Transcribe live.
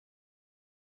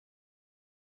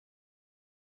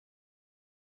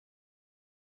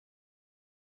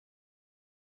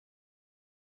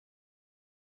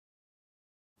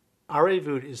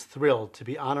Areyvut is thrilled to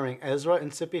be honoring Ezra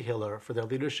and Tzippy Hiller for their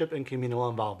leadership and communal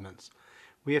involvements.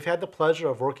 We have had the pleasure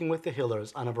of working with the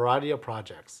Hillers on a variety of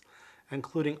projects,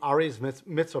 including Ari's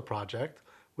Mitzvah project,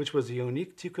 which was a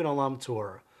unique Tikkun Olam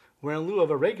tour, where in lieu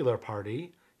of a regular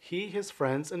party, he, his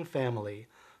friends, and family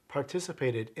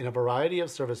participated in a variety of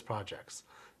service projects.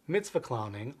 Mitzvah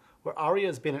clowning, where Ari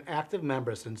has been an active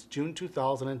member since June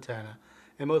 2010,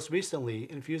 and most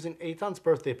recently infusing Eitan's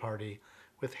birthday party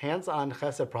with hands-on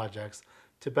chesed projects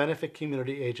to benefit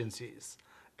community agencies.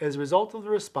 As a result of the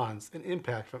response and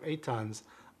impact from Eitan's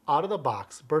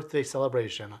out-of-the-box birthday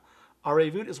celebration,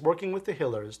 Areyvut is working with the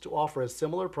Hillers to offer a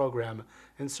similar program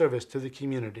and service to the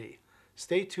community.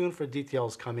 Stay tuned for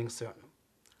details coming soon.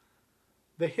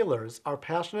 The Hillers are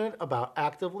passionate about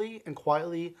actively and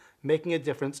quietly making a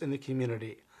difference in the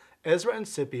community. Ezra and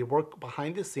Tzippy work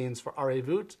behind the scenes for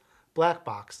Areyvut, Black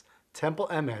Box, Temple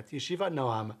Emet, Yeshivat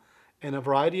Noam, and a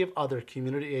variety of other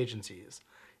community agencies.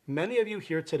 Many of you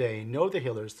here today know the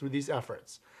Hillers through these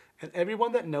efforts, and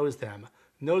everyone that knows them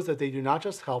knows that they do not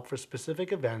just help for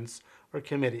specific events or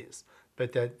committees,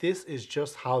 but that this is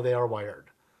just how they are wired.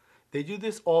 They do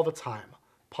this all the time,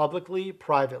 publicly,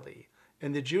 privately,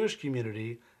 in the Jewish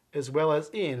community, as well as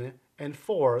in and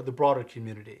for the broader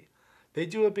community. They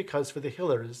do it because for the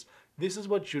Hillers, this is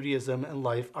what Judaism and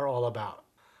life are all about.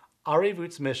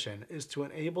 Areyvut's mission is to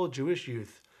enable Jewish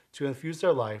youth to infuse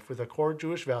their life with the core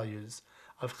Jewish values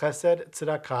of chesed,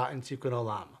 tzedakah, and tikkun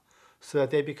olam, so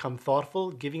that they become thoughtful,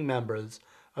 giving members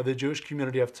of the Jewish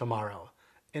community of tomorrow.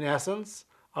 In essence,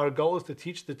 our goal is to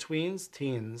teach the tweens,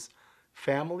 teens,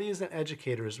 families, and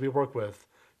educators we work with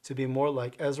to be more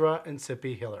like Ezra and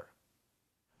Tzippy Hiller.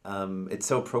 It's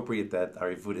so appropriate that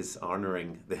Areyvut is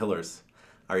honoring the Hillers.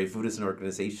 Areyvut is an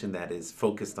organization that is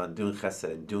focused on doing chesed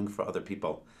and doing for other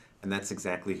people, and that's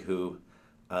exactly who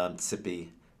Tzippy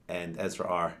and Ezra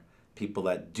are. People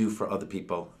that do for other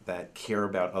people, that care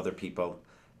about other people,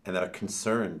 and that are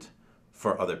concerned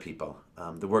for other people.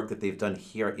 The work that they've done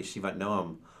here at Yeshivat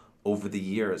Noam over the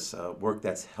years, work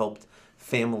that's helped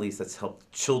families, that's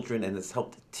helped children, and that's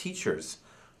helped teachers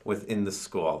within the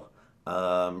school,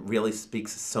 really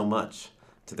speaks so much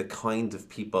to the kind of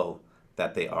people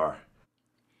that they are.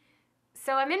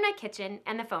 So I'm in my kitchen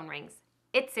and the phone rings.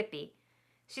 It's Tzippy.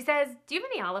 She says, "Do you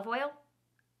have any olive oil?"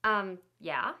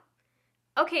 Yeah.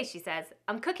 "Okay," she says,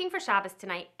 "I'm cooking for Shabbos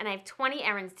tonight, and I have 20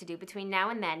 errands to do between now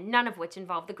and then, none of which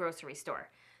involve the grocery store.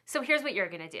 So here's what you're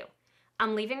going to do.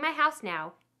 I'm leaving my house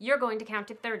now. You're going to count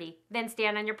to 30, then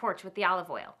stand on your porch with the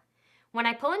olive oil. When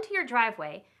I pull into your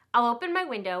driveway, I'll open my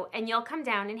window, and you'll come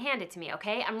down and hand it to me,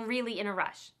 okay? I'm really in a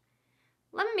rush."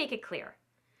 Let me make it clear.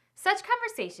 Such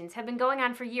conversations have been going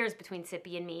on for years between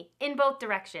Tzippy and me, in both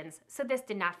directions, so this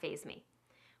did not faze me.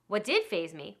 What did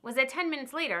faze me was that 10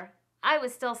 minutes later, I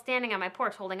was still standing on my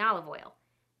porch holding olive oil.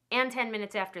 And 10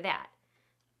 minutes after that.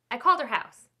 I called her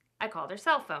house. I called her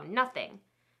cell phone. Nothing.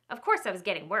 Of course I was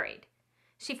getting worried.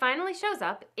 She finally shows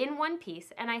up in one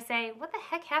piece, and I say, "What the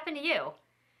heck happened to you?"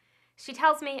 She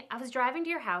tells me, "I was driving to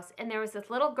your house, and there was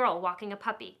this little girl walking a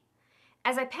puppy.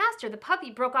 As I passed her, the puppy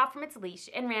broke off from its leash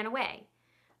and ran away.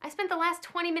 I spent the last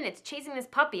 20 minutes chasing this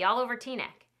puppy all over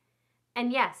Teaneck."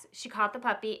 And yes, she caught the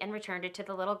puppy and returned it to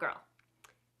the little girl.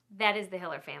 That is the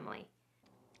Hiller family.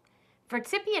 For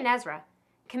Tzippy and Ezra,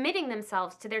 committing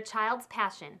themselves to their child's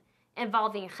passion,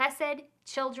 involving chesed,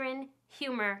 children,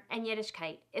 humor, and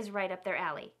Yiddishkeit, is right up their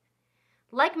alley.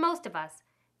 Like most of us,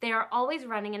 they are always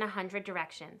running in 100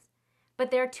 directions.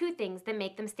 But there are two things that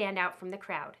make them stand out from the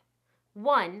crowd.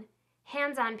 One,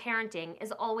 hands-on parenting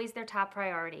is always their top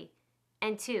priority.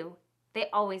 And two, they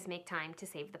always make time to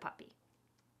save the puppy.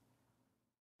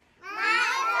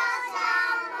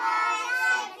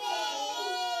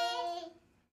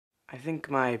 I think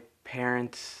my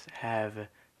parents have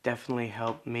definitely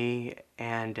helped me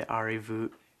and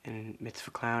Areyvut in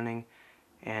mitzvah clowning,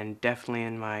 and definitely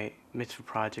in my mitzvah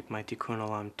project, my Tikkun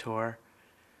Olam tour.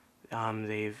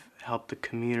 They've helped the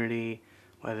community,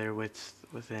 whether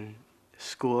within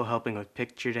school helping with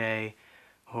picture day,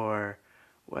 or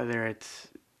whether it's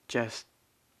just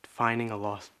finding a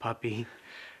lost puppy,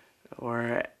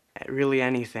 or really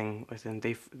anything within.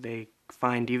 They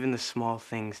find even the small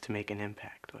things to make an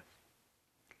impact with.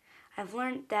 I've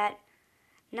learned that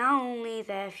not only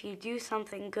that if you do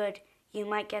something good, you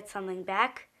might get something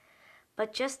back,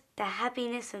 but just the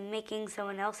happiness of making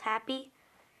someone else happy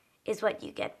is what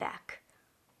you get back.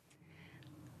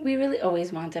 We really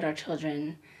always wanted our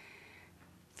children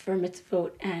for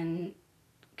mitzvot and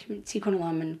tikkun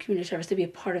olam and community service to be a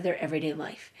part of their everyday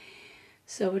life.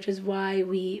 So, which is why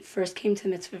we first came to the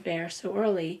mitzvah fair so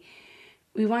early,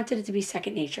 we wanted it to be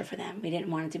second nature for them. We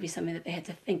didn't want it to be something that they had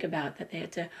to think about, that they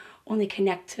had to only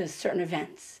connect to certain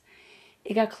events.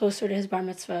 It got closer to his bar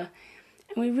mitzvah,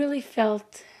 and we really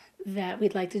felt that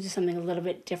we'd like to do something a little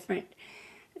bit different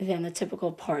than the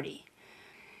typical party.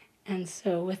 And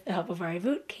so with the help of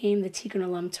Areyvut came the Tikkun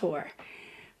Olam Tour,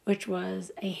 which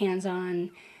was a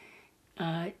hands-on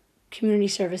community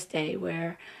service day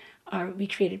where we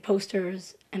created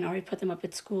posters, and Ari put them up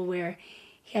at school, where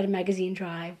he had a magazine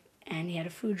drive and he had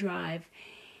a food drive.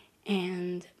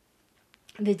 And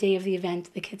the day of the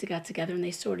event, the kids got together and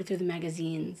they sorted through the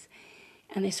magazines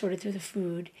and they sorted through the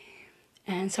food.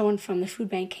 And someone from the food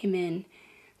bank came in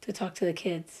to talk to the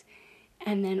kids.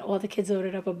 And then all the kids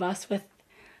loaded up a bus with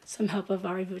some help of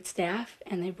Areyvut staff,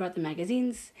 and they brought the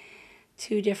magazines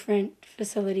to different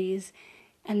facilities.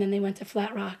 And then they went to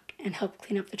Flat Rock and helped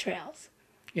clean up the trails.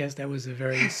 Yes, that was a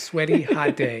very sweaty,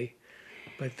 hot day,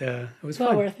 but it was well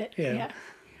fun. Worth it. Yeah.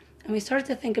 And we started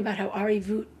to think about how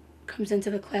Areyvut comes into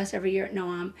the class every year at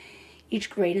Noam, each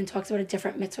grade, and talks about a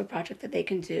different mitzvah project that they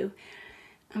can do.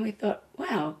 And we thought,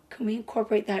 wow, can we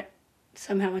incorporate that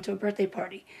somehow into a birthday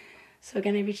party? So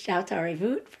again, I reached out to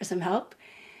Areyvut for some help,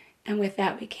 and with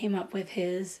that we came up with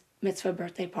his mitzvah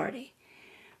birthday party,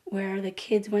 where the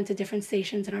kids went to different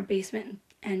stations in our basement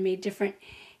and made different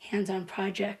hands-on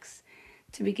projects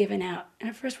to be given out. And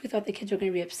at first we thought the kids were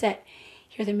going to be upset.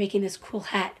 Here they're making this cool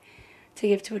hat to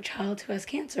give to a child who has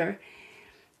cancer,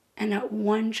 and not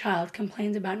one child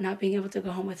complained about not being able to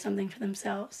go home with something for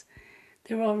themselves.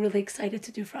 They were all really excited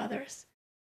to do for others.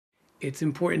 It's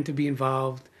important to be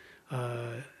involved,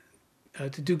 to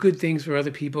do good things for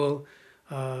other people.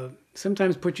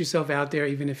 Sometimes put yourself out there,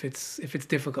 even if it's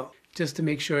difficult, just to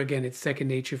make sure, again, it's second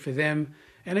nature for them.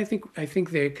 And I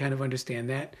think they kind of understand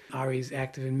that. Ari's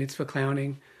active in mitzvah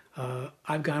clowning.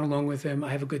 I've gone along with him.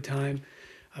 I have a good time.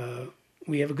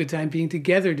 We have a good time being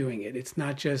together doing it. It's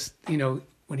not just,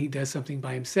 when he does something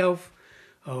by himself,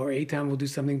 or Eitan will do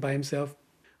something by himself.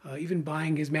 Even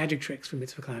buying his magic tricks for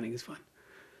mitzvah clowning is fun.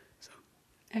 So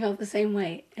I felt the same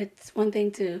way. It's one thing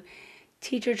to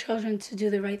teach your children to do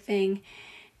the right thing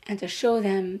and to show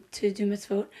them to do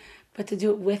mitzvot, but to do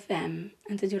it with them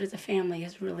and to do it as a family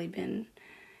has really been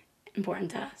important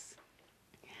to us.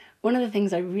 One of the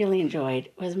things I really enjoyed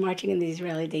was marching in the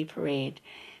Israeli Day Parade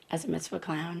as a mitzvah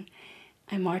clown.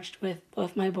 I marched with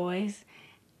both my boys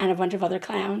and a bunch of other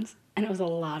clowns, and it was a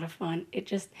lot of fun.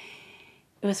 It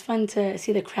was fun to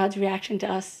see the crowd's reaction to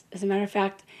us. As a matter of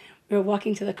fact, we were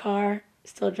walking to the car,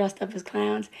 still dressed up as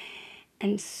clowns,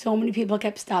 and so many people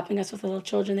kept stopping us with little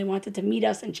children. They wanted to meet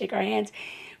us and shake our hands.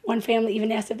 One family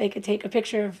even asked if they could take a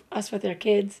picture of us with their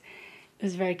kids. It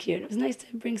was very cute. It was nice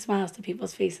to bring smiles to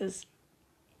people's faces.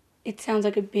 It sounds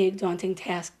like a big, daunting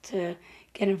task to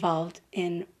get involved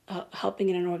in helping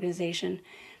in an organization,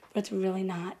 but it's really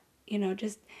not.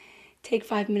 Just take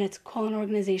 5 minutes, call an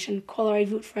organization, call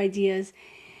Areyvut for ideas,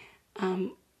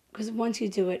 because once you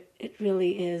do it, it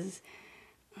really is...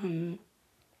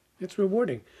 it's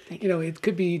rewarding. It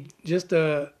could be just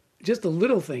a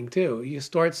little thing too. You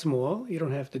start small. You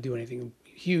don't have to do anything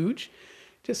huge.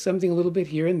 Just something a little bit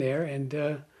here and there, and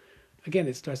again,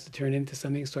 it starts to turn into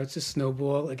something. Starts to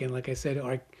snowball. Again, like I said,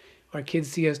 our kids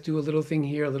see us do a little thing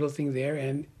here, a little thing there,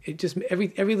 and it just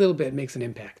every little bit makes an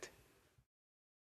impact.